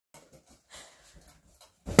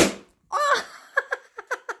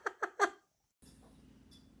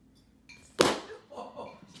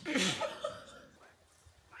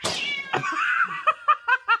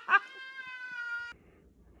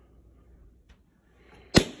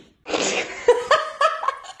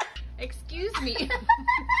touch me.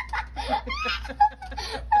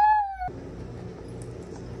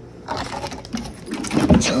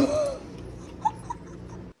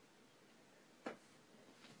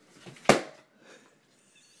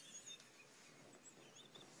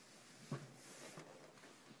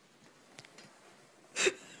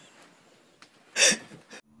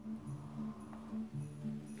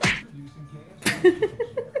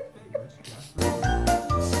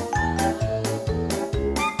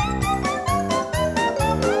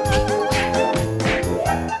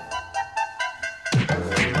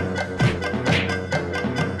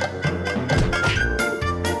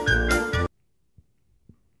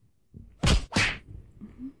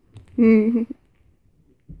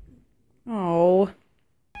 Oh.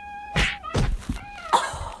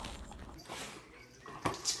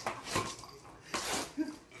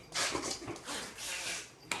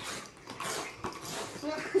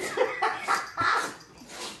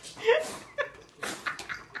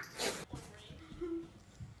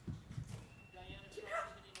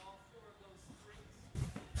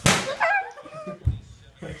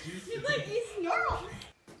 He's like, he snarls.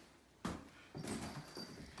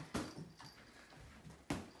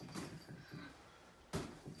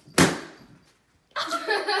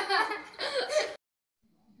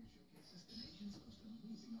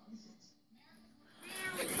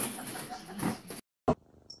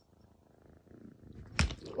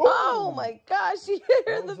 Oh my gosh, you hit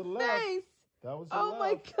her in the face. That was Oh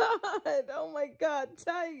my god. Oh my god,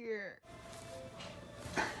 Tiger.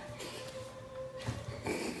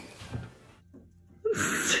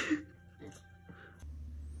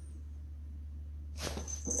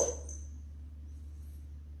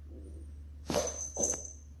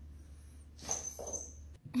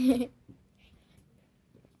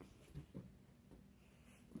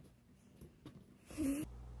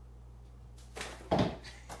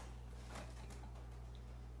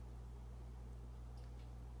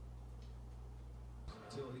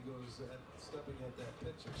 Until he goes stepping at that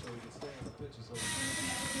pitcher so he can stay on the pitches.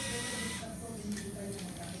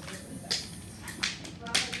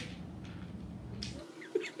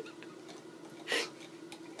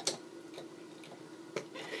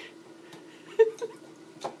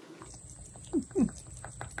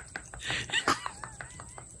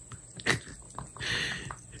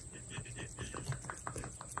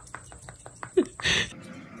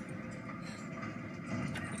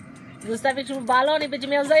 Zostawić mu balon i będzie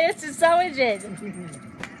miał zajeździć cały dzień.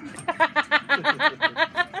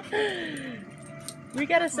 We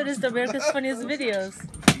gotta send this to America's Funniest Videos.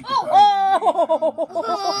 Oh!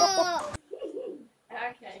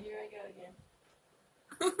 Okay, here I go again.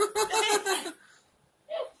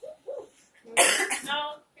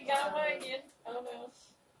 No, we got away again. Oh no.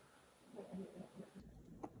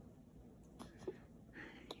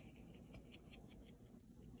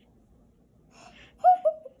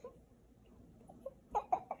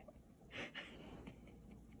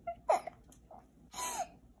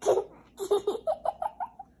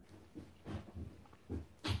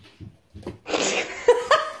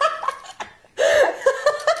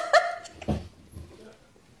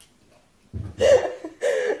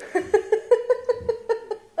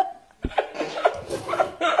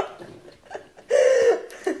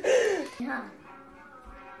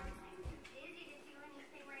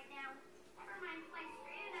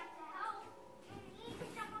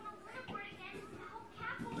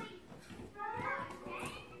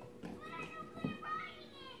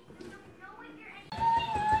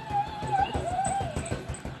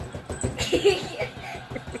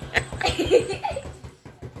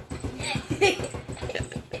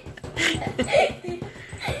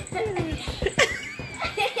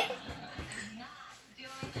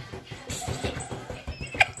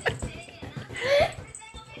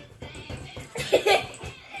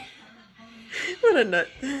 What a nut.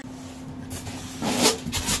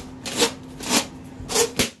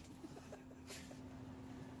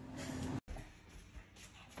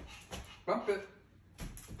 Bump it.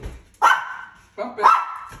 Bump it.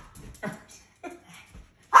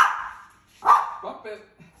 Bump it.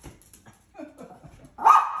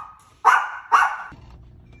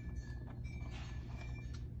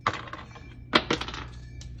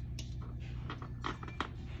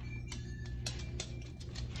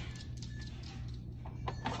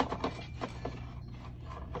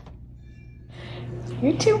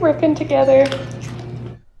 You two working together.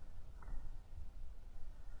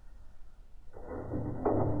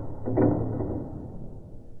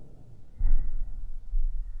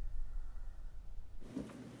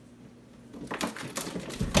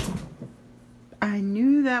 I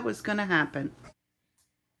knew that was going to happen.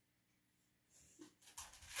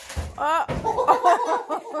 Why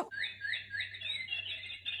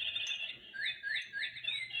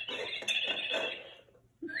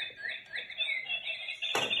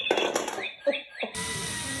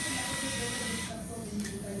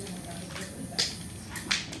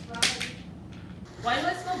do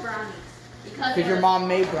I smell brownies? Because your mom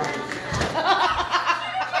made brownies.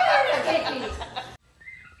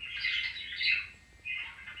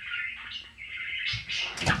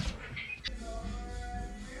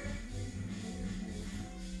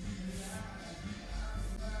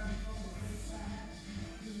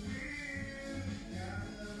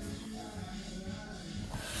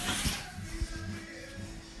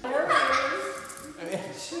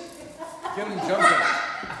 Get him jumping.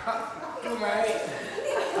 Come mate.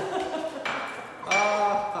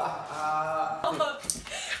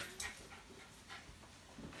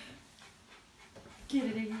 Get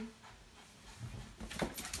it, Iggy.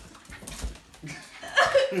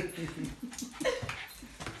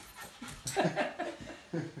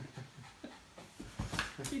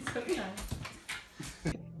 He's so kind.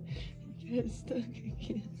 You got stuck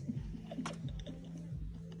again.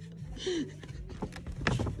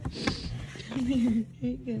 Come here.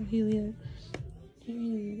 There you go, Helio. Come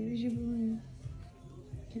here. There's your balloon.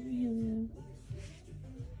 Come here, Helio.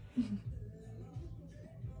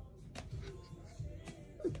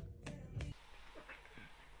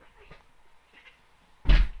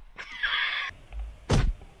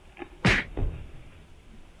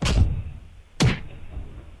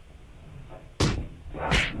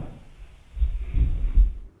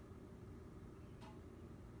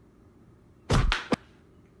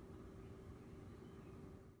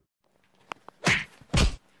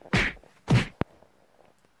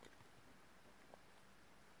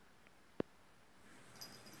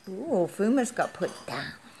 Ooh, Fuma's got put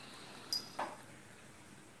down.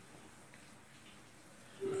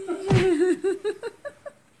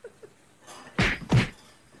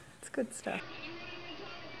 It's good stuff.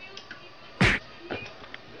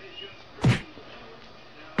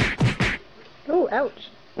 Oh, ouch.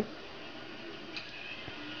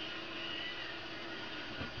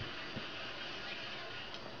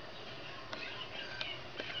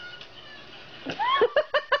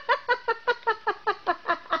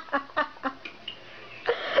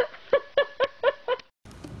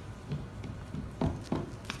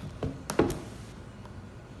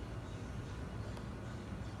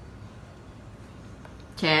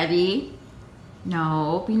 Teddy,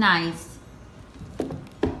 no, be nice.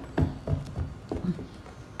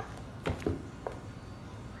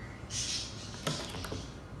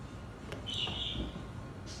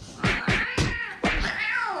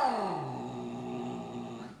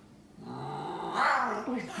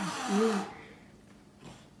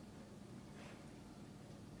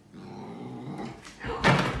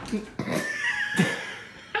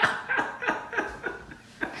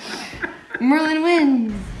 Merlin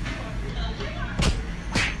wins.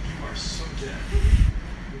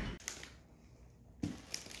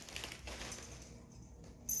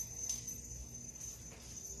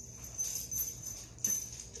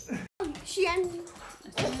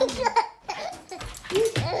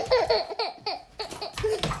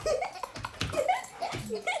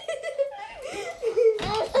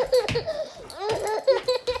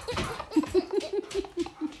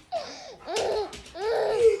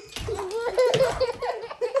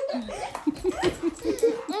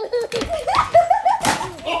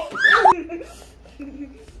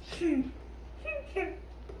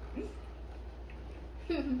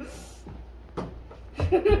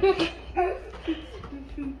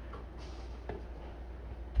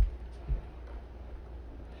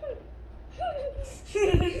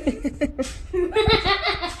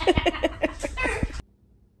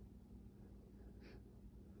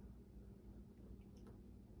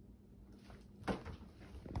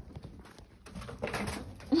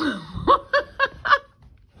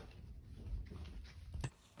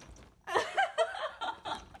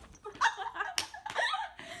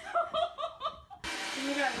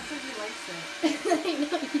 I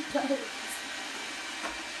know he does.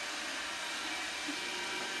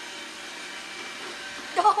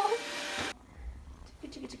 Oh.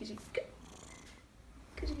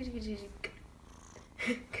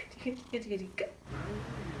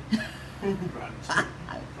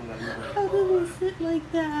 How do they sit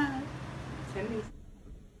like that?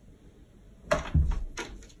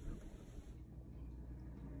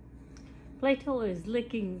 Plato is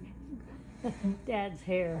licking Dad's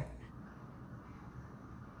hair.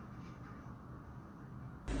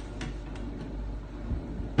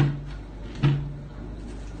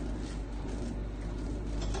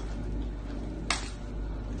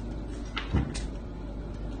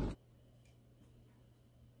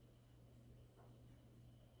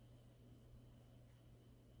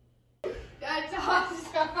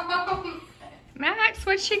 Max,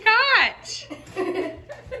 what you got? I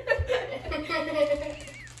think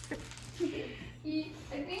he's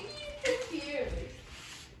confused.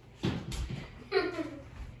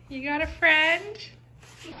 You got a friend?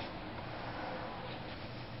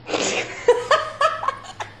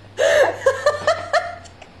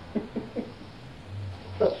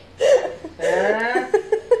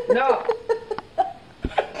 No. A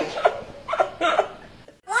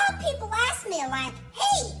lot of people ask me, like,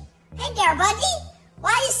 hey there, buddy,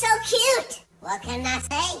 why are you so cute? What can I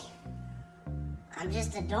say? I'm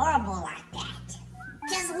just adorable like that.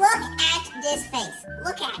 Just look at this face.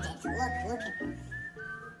 Look at it. Look at it.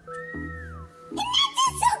 Isn't that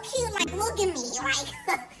just so cute? Like, look at me. Like,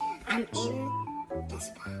 I'm in the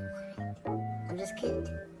spotlight. I'm just cute.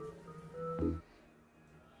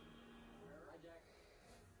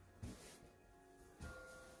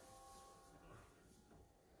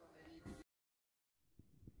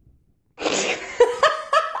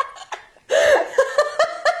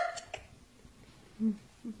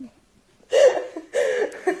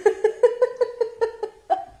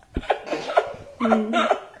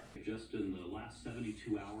 Just in the last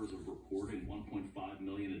 72 hours of reporting 1.5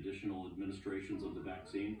 million additional administrations of the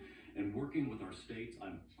vaccine and working with our states,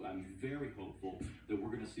 I'm very hopeful that we're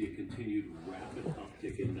going to see a continued rapid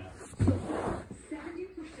uptick in that. 70%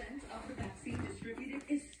 of the vaccine distributed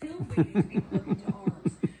is still waiting to be put into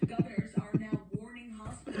arms. Governors are now warning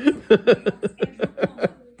hospitals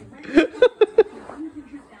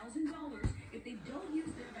 $100,000 if they don't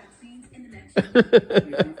use their vaccines in the next year.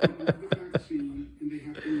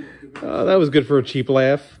 That was good for a cheap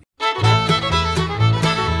laugh.